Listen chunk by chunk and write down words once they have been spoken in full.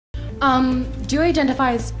Do you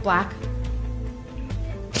identify as black?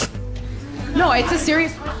 No, it's a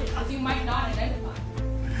serious question, because you might not identify.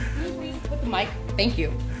 Can you please put the mic? Thank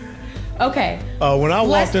you. Okay. When I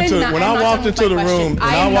walked into the room,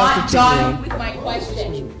 I'm not done with my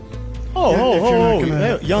question. Oh,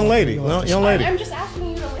 young lady, young lady. I'm just asking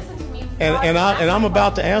you to listen to me. And I'm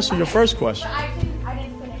about to answer your first question. But I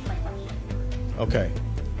didn't finish my question. Okay.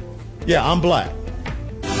 Yeah, I'm black.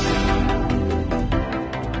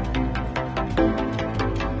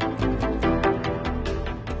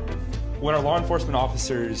 When our law enforcement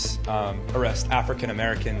officers arrest African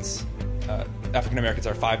Americans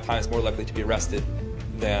are 5 times more likely to be arrested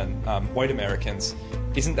than white Americans.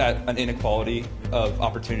 Isn't that an inequality of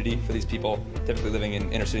opportunity for these people typically living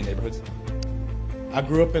in inner city neighborhoods? I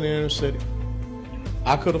grew up in the inner city.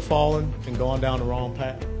 I could have fallen and gone down the wrong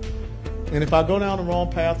path. And if I go down the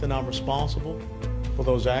wrong path, then I'm responsible for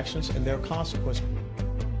those actions, and there are consequences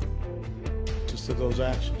to those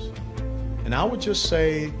actions. And I would just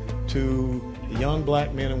say to the young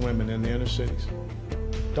black men and women in the inner cities,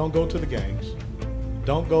 don't go to the gangs.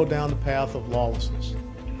 Don't go down the path of lawlessness.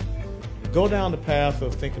 Go down the path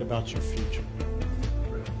of thinking about your future.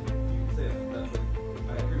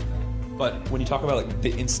 But when you talk about like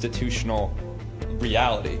the institutional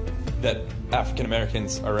reality that African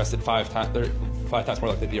Americans are arrested 5 times, they're 5 times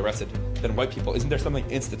more likely to be arrested than white people, isn't there something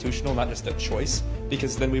institutional, not just a choice?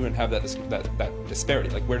 Because then we wouldn't have that disparity.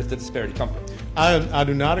 Like, where does the disparity come from? I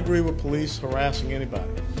do not agree with police harassing anybody.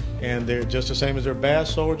 And they're just the same as they're bad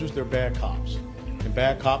soldiers, they're bad cops. And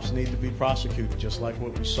bad cops need to be prosecuted, just like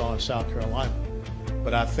what we saw in South Carolina.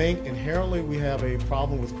 But I think inherently we have a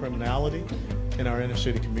problem with criminality in our inner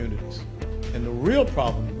city communities. And the real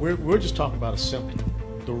problem, we're just talking about a symptom.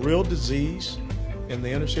 The real disease in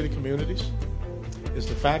the inner city communities is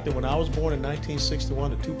the fact that when I was born in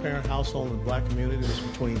 1961, a 2-parent household in the black community was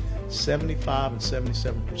between 75 and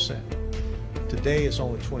 77%. Today it's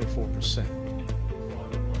only 24%.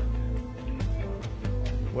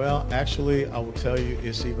 Well, actually, I will tell you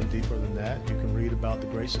it's even deeper than that. You can read about the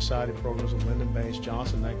Great Society programs of Lyndon Baines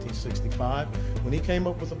Johnson in 1965, when he came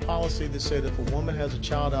up with a policy that said if a woman has a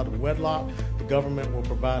child out of wedlock, the government will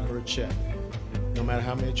provide her a check, no matter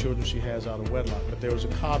how many children she has out of wedlock. But there was a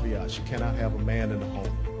caveat: she cannot have a man in the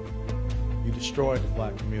home. You destroyed the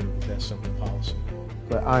black community with that simple policy.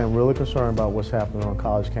 But I am really concerned about what's happening on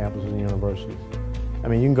college campuses and universities. I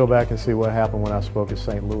mean, you can go back and see what happened when I spoke at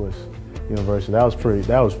St. Louis University. That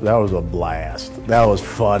was a blast. That was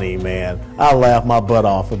funny, man. I laughed my butt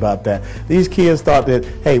off about that. These kids thought that,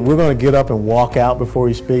 hey, we're going to get up and walk out before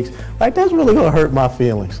he speaks. Like, that's really going to hurt my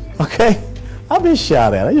feelings, okay? I've been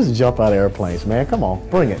shot at. I used to jump out of airplanes, man. Come on,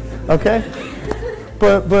 bring it, okay?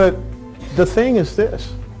 But the thing is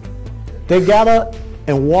this. They got up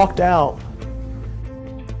and walked out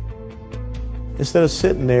instead of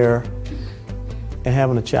sitting there and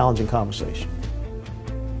having a challenging conversation.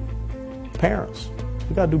 Parents,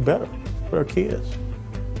 we got to do better for our kids.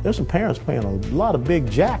 There's some parents paying a lot of big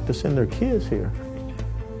jack to send their kids here.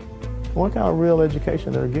 What kind of real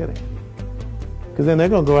education they're getting? Because then they're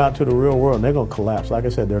going to go out to the real world and they're going to collapse. Like I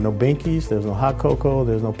said, there are no Binkies, there's no hot cocoa,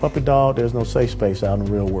 there's no puppy dog, there's no safe space out in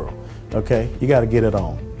the real world. Okay? You got to get it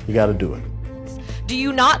on. You got to do it. Do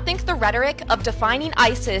you not think the rhetoric of defining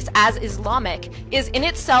ISIS as Islamic is in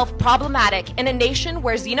itself problematic in a nation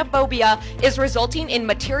where xenophobia is resulting in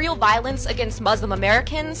material violence against Muslim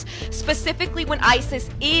Americans, specifically when ISIS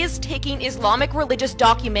is taking Islamic religious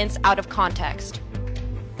documents out of context?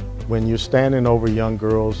 When you're standing over young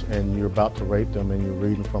girls and you're about to rape them and you're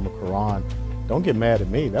reading from a Quran, don't get mad at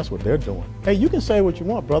me. That's what they're doing. Hey, you can say what you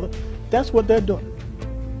want, brother. That's what they're doing.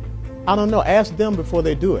 I don't know. Ask them before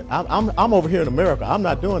they do it. I'm over here in America. I'm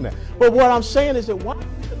not doing that. But what I'm saying is that why do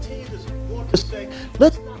we continue to want to say,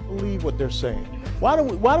 let's not believe what they're saying? Why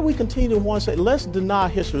do we continue to want to say, let's deny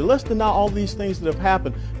history, let's deny all these things that have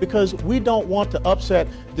happened, because we don't want to upset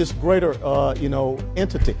this greater,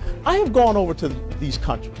 entity. I have gone over to these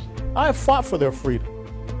countries. I have fought for their freedom.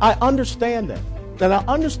 I understand that. And I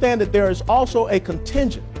understand that there is also a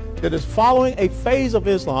contingent that is following a phase of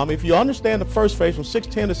Islam. If you understand the first phase from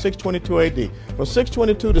 610 to 622 AD, from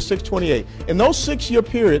 622 to 628, in those 6-year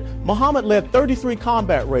period, Muhammad led 33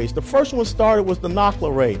 combat raids. The first one started with the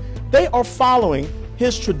Nakhla raid. They are following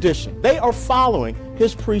his tradition. They are following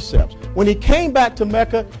his precepts. When he came back to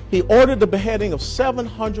Mecca, he ordered the beheading of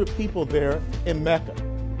 700 people there in Mecca.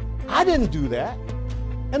 I didn't do that.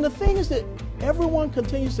 And the thing is that everyone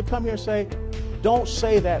continues to come here and say, don't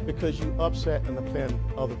say that because you upset and offend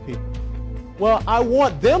other people. Well, I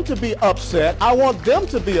want them to be upset. I want them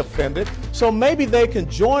to be offended. So maybe they can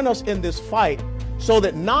join us in this fight so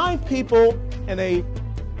that 9 people in a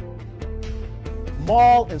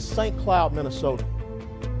mall in St. Cloud, Minnesota,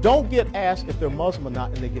 don't get asked if they're Muslim or not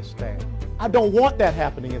and they get stabbed. I don't want that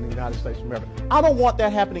happening in the United States of America. I don't want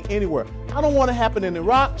that happening anywhere. I don't want it happening in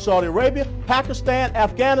Iraq, Saudi Arabia, Pakistan,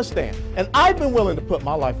 Afghanistan. And I've been willing to put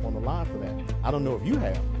my life on the line for that. I don't know if you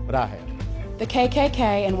have, but I have. The KKK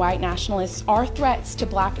and white nationalists are threats to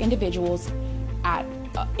black individuals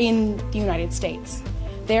in the United States.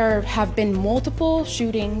 There have been multiple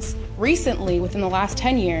shootings recently within the last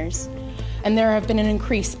 10 years, and there have been an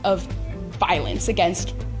increase of violence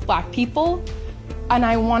against black people. And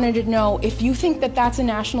I wanted to know if you think that that's a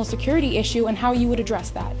national security issue and how you would address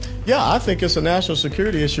that. Yeah, I think it's a national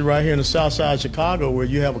security issue right here in the south side of Chicago, where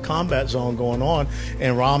you have a combat zone going on,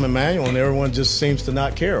 and Rahm Emanuel and everyone just seems to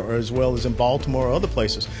not care, or as well as in Baltimore or other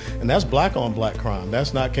places. And that's black on black crime.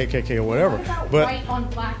 That's not KKK or whatever. What about but white on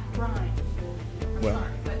black crime? I'm well,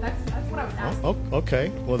 sorry, but that's what I was asking.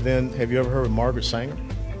 Okay, well then, have you ever heard of Margaret Sanger?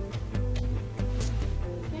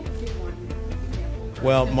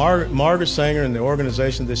 Well, Margaret Sanger and the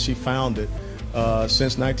organization that she founded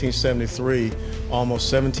since 1973, almost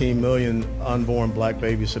 17 million unborn black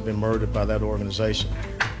babies have been murdered by that organization.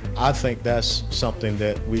 I think that's something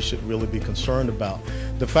that we should really be concerned about.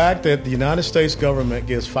 The fact that the United States government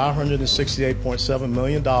gives $568.7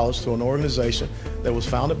 million to an organization that was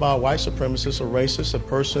founded by a white supremacist, a racist, a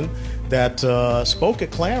person that spoke at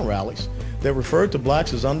Klan rallies, that referred to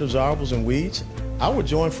blacks as undesirables and weeds, I would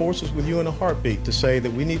join forces with you in a heartbeat to say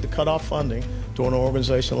that we need to cut off funding to an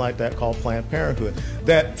organization like that called Planned Parenthood.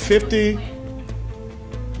 That 50,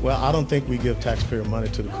 well, I don't think we give taxpayer money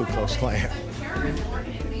to the Ku Klux Klan.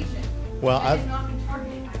 Well,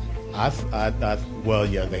 well,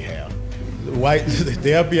 yeah, they have. The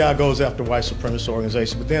FBI goes after white supremacist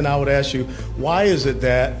organizations, but then I would ask you, why is it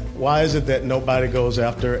that nobody goes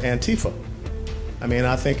after Antifa? I mean,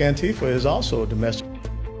 I think Antifa is also a domestic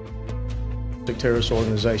terrorist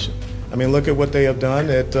organization. I mean, look at what they have done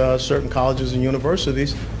at certain colleges and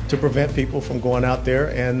universities to prevent people from going out there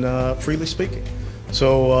and freely speaking.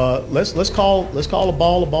 So let's call a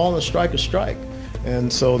ball and a strike.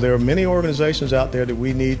 And so there are many organizations out there that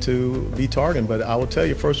we need to be targeting. But I will tell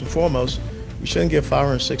you, first and foremost, we shouldn't give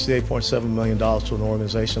 $568.7 million to an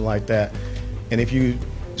organization like that. And if you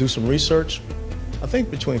do some research, I think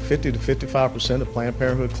between 50 to 55% of Planned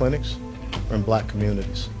Parenthood clinics are in black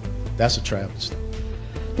communities. That's a travesty.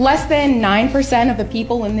 Less than 9% of the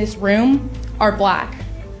people in this room are black,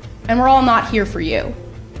 and we're all not here for you.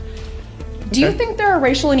 Do you think there are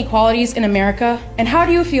racial inequalities in America, and how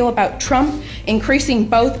do you feel about Trump increasing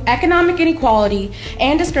both economic inequality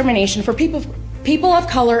and discrimination for people of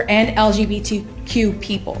color and LGBTQ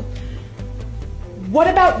people? What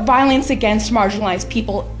about violence against marginalized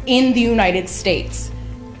people in the United States?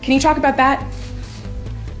 Can you talk about that?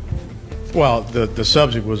 Well, the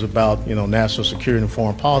subject was about, national security and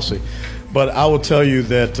foreign policy. But I will tell you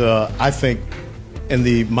that I think in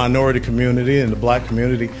the minority community and the black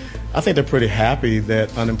community, I think they're pretty happy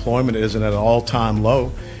that unemployment isn't at an all-time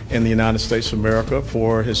low in the United States of America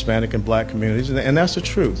for Hispanic and black communities, and that's the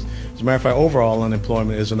truth. As a matter of fact, overall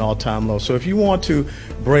unemployment is an all-time low. So if you want to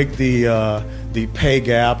break the pay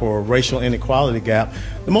gap or racial inequality gap,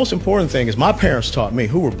 the most important thing is my parents taught me,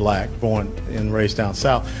 who were black, born and raised down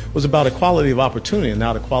south, was about equality of opportunity and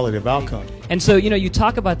not equality of outcome. And so, you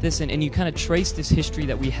talk about this and you kind of trace this history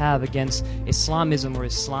that we have against Islamism or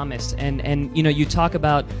Islamists. And you talk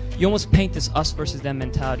about, you almost paint this us versus them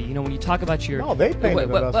mentality. When you talk about your... No, they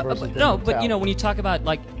painted us versus them mentality. But, when you talk about,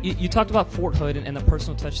 you talked about Fort Hood and the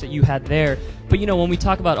personal touch that you had there. But, when we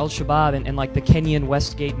talk about Al-Shabaab and like the Kenyan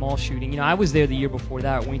Westgate Mall shooting, I was there the year before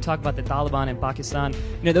that. When we talk about the Taliban in Pakistan,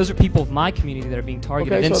 those are people of my community that are being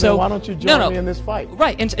targeted. Okay, and so then why don't you join me in this fight?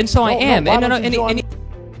 Right, and so I am.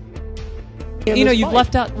 You've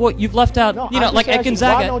left out. Well, you've left out. No, like at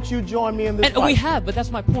Gonzaga. Why don't you join me in this fight? And we have, but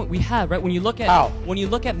that's my point. We have, right? When you look at How? When you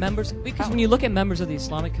look at members, because when you look at members of the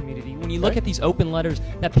Islamic community, when you look at these open letters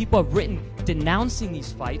that people have written denouncing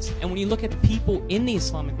these fights, and when you look at people in the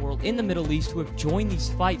Islamic world, in the Middle East, who have joined these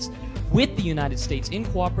fights with the United States, in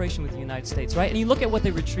cooperation with the United States, right? And you look at what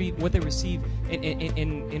they receive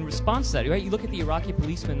in response to that, right? You look at the Iraqi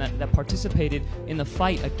policemen that participated in the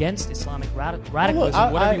fight against Islamic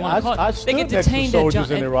radicalism, whatever you want to call it. They get detained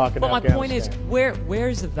in Iraq and but my Afghanistan. point is, where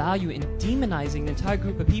is the value in demonizing an entire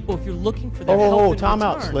group of people if you're looking for their help in time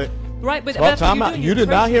return? out, Slick. Right, but Well, that's what time you're out. doing. You did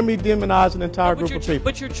not hear me demonize an entire group of people.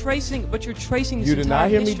 But you're tracing this You did not entire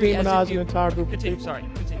hear me history as if demonize an you- entire group of Continue, people. Sorry,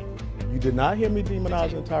 continue. You did not hear me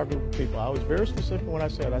demonize an entire group of people. I was very specific when I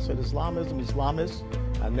said Islamism, Islamists.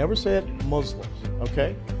 I never said Muslims,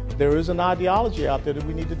 okay? there is an ideology out there that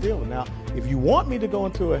we need to deal with. Now, if you want me to go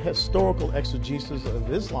into a historical exegesis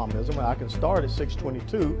of Islamism, I can start at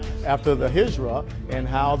 622 after the Hijrah and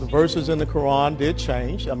how the verses in the Quran did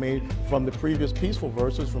change. I mean, from the previous peaceful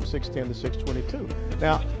verses from 610 to 622.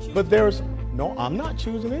 Now, but there's, no, I'm not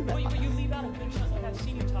choosing anything. But you leave out a good chunk, like I've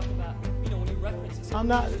seen you talk about, when you reference this. I'm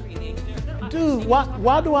not, dude,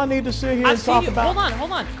 why do I need to sit here and talk about?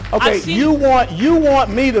 Hold on. Okay, you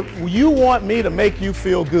want me to make you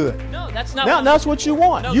feel good. No, that's not. Now that's what you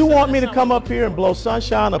want. No, You sir, want me to that's come not up here and blow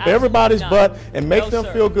sunshine up Absolutely everybody's not. butt and make No, them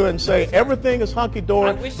sir. feel good and say everything is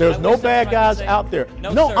hunky-dory. There's no bad guys out there.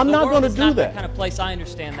 No, sir, I'm the not world going to is do not that. kind of place. I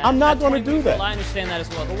understand that. I'm not At gonna 20 do people, that. I understand that as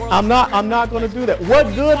well. The world I'm not going to do that.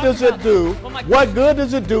 What good does it do? Well, my What good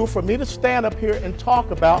does it do for me to stand up here and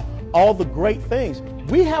talk about all the great things?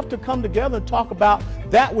 We have to come together and talk about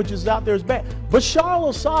that which is out there is bad. Bashar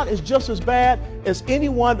al-Assad is just as bad as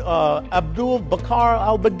anyone, Abdul Bakr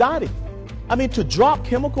al-Baghdadi. I mean, to drop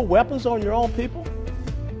chemical weapons on your own people?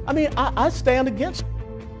 I mean, I stand against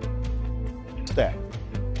that.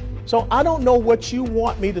 So I don't know what you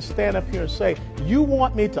want me to stand up here and say. You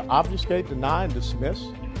want me to obfuscate, deny, and dismiss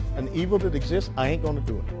an evil that exists? I ain't going to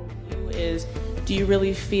do it. Do you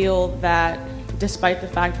really feel that despite the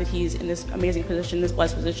fact that he's in this amazing position, this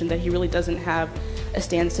blessed position, that he really doesn't have a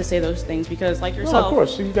stance to say those things? Because like yourself... No, of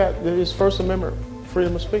course. You got his First Amendment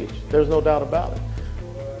freedom of speech. There's no doubt about it.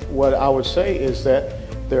 What I would say is that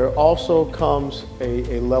there also comes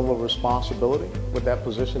a level of responsibility with that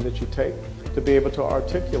position that you take to be able to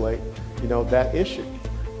articulate, that issue.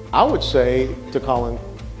 I would say to Colin,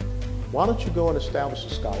 why don't you go and establish a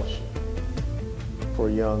scholarship for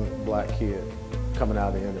a young black kid coming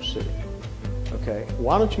out of the inner city? Okay,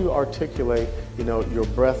 why don't you articulate, your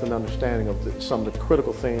breadth and understanding of some of the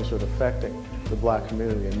critical things that are affecting the black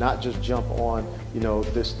community, and not just jump on,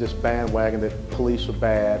 this bandwagon that police are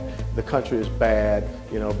bad, the country is bad,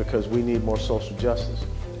 because we need more social justice.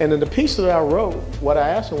 And in the piece that I wrote, what I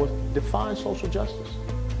asked him was, define social justice.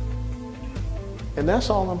 And that's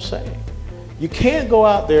all I'm saying. You can't go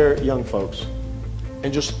out there, young folks,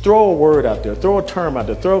 and just throw a word out there, throw a term out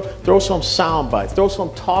there, throw some sound bite, throw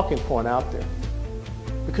some talking point out there.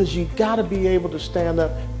 Because you got to be able to stand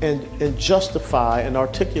up and justify and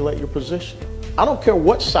articulate your position. I don't care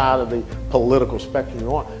what side of the political spectrum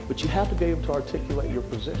you're on, but you have to be able to articulate your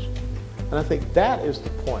position. And I think that is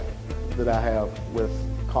the point that I have with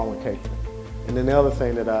Colin Kaepernick. And then the other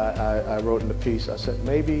thing that I wrote in the piece, I said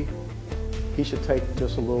maybe he should take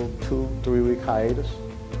just a little 2-3 week hiatus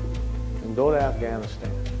and go to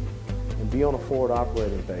Afghanistan and be on a forward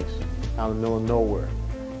operating base out in the middle of nowhere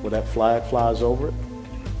where that flag flies over it,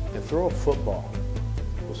 and throw a football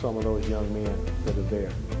with some of those young men that are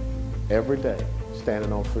there every day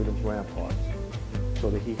standing on freedom's ramparts so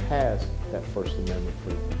that he has that First Amendment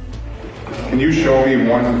freedom. Can you show me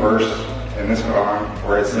one verse in this Quran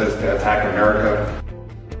where it says to attack America,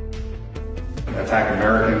 attack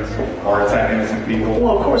Americans, or attack innocent people?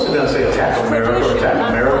 Well, of course it doesn't say attack America or attack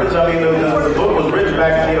Americans. I mean, the book was written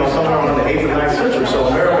back, somewhere in the 8th or 9th century, so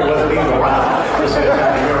America wasn't even around to say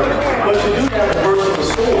attack America. But you do have a verse of the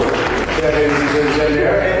sword that is in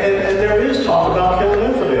there, and there is talk about killing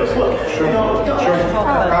infidels. Look,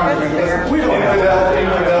 we don't have that.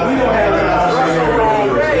 We don't have that.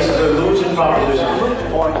 This is a losing proposition.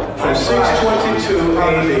 From 622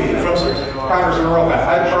 AD. Congressman, real fast.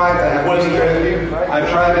 I tried to have. What is it? I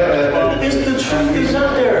tried to. It's the truth is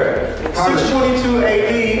out there. 622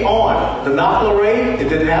 AD on. The Nakba raid, it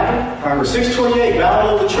didn't happen. 628,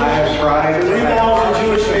 Battle of the Church. I have tried. 3,000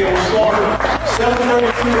 Jewish men were slaughtered.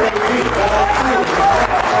 732 AD, Battle of the Church.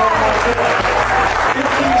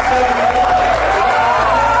 1571.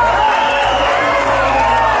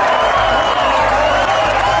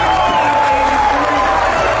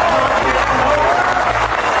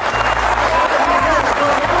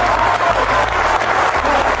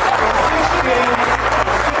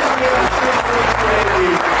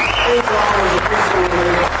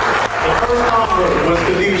 Was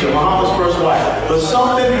Khadijah, Muhammad's first wife. But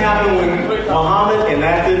something happened when Muhammad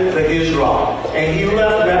enacted the Hijrah. And he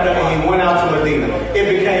left Mecca and he went out to Medina.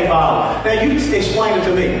 It became violent. Now you explain it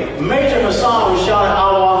to me. Major Hassan was shouting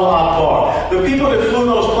Allahu Akbar. The people that flew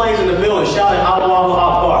those planes in the building shouting Allahu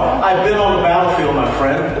Akbar. I've been on the battlefield, my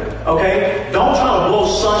friend. Okay? Don't try to blow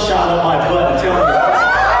sunshine up my butt and tell me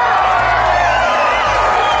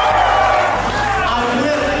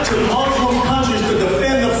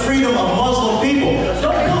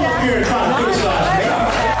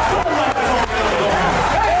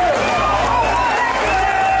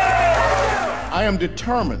I am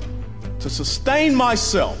determined to sustain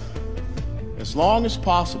myself as long as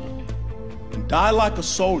possible and die like a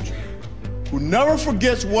soldier who never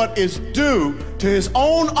forgets what is due to his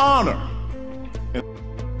own honor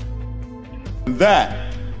and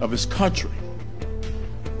that of his country.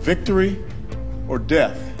 Victory or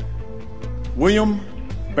death. William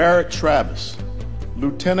Barrett Travis,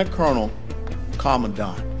 Lieutenant Colonel,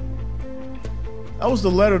 Commandant. That was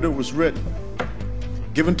the letter that was written,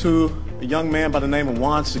 given to a young man by the name of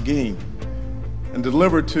Juan Seguin and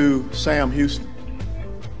delivered to Sam Houston.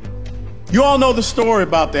 You all know the story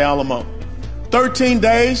about the Alamo. 13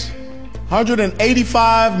 days,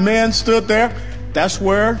 185 men stood there. That's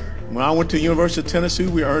where, when I went to the University of Tennessee,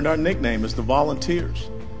 we earned our nickname as the Volunteers.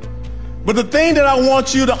 But the thing that I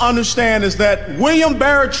want you to understand is that William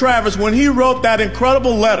Barrett Travis, when he wrote that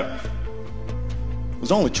incredible letter,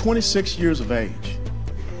 was only 26 years of age.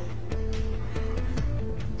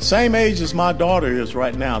 Same age as my daughter is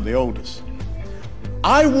right now, the oldest.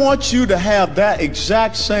 I want you to have that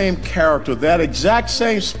exact same character, that exact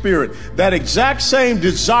same spirit, that exact same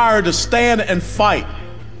desire to stand and fight.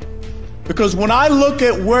 Because when I look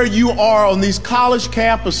at where you are on these college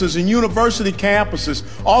campuses and university campuses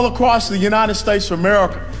all across the United States of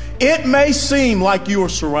America, it may seem like you are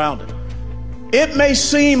surrounded. It may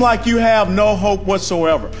seem like you have no hope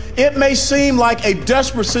whatsoever. It may seem like a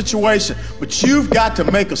desperate situation, but you've got to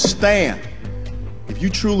make a stand if you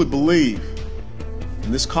truly believe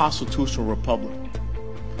in this constitutional republic.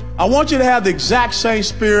 I want you to have the exact same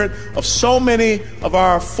spirit of so many of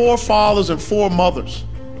our forefathers and foremothers,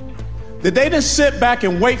 that they didn't sit back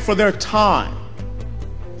and wait for their time.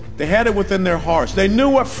 They had it within their hearts. They knew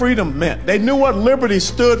what freedom meant. They knew what liberty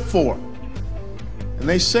stood for. And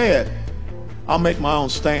they said, I'll make my own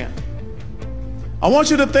stand. I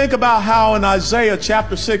want you to think about how in Isaiah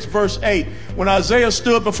chapter 6, verse 8, when Isaiah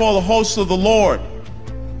stood before the hosts of the Lord,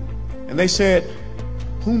 and they said,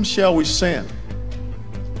 whom shall we send?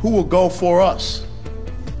 Who will go for us?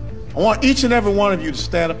 I want each and every one of you to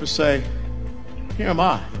stand up and say, here am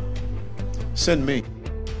I. Send me.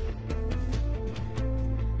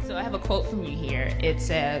 So I have a quote from you here. It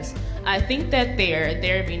says, I think that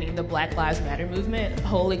there meaning the Black Lives Matter movement,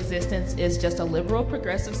 whole existence is just a liberal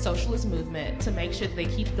progressive socialist movement to make sure they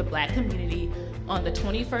keep the black community on the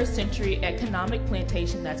 21st century economic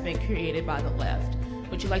plantation that's been created by the left.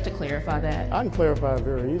 Would you like to clarify that? I can clarify it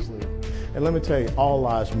very easily. And let me tell you, all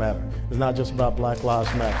lives matter. It's not just about Black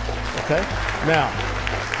Lives Matter, okay? Now,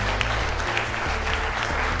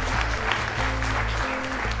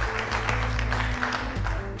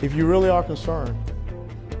 if you really are concerned,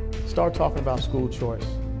 start talking about school choice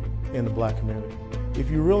in the black community. If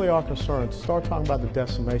you really are concerned, start talking about the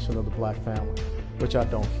decimation of the black family, which I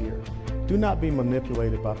don't hear. Do not be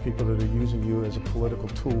manipulated by people that are using you as a political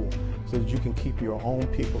tool so that you can keep your own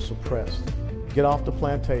people suppressed. Get off the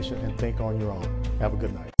plantation and think on your own. Have a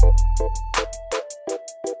good night.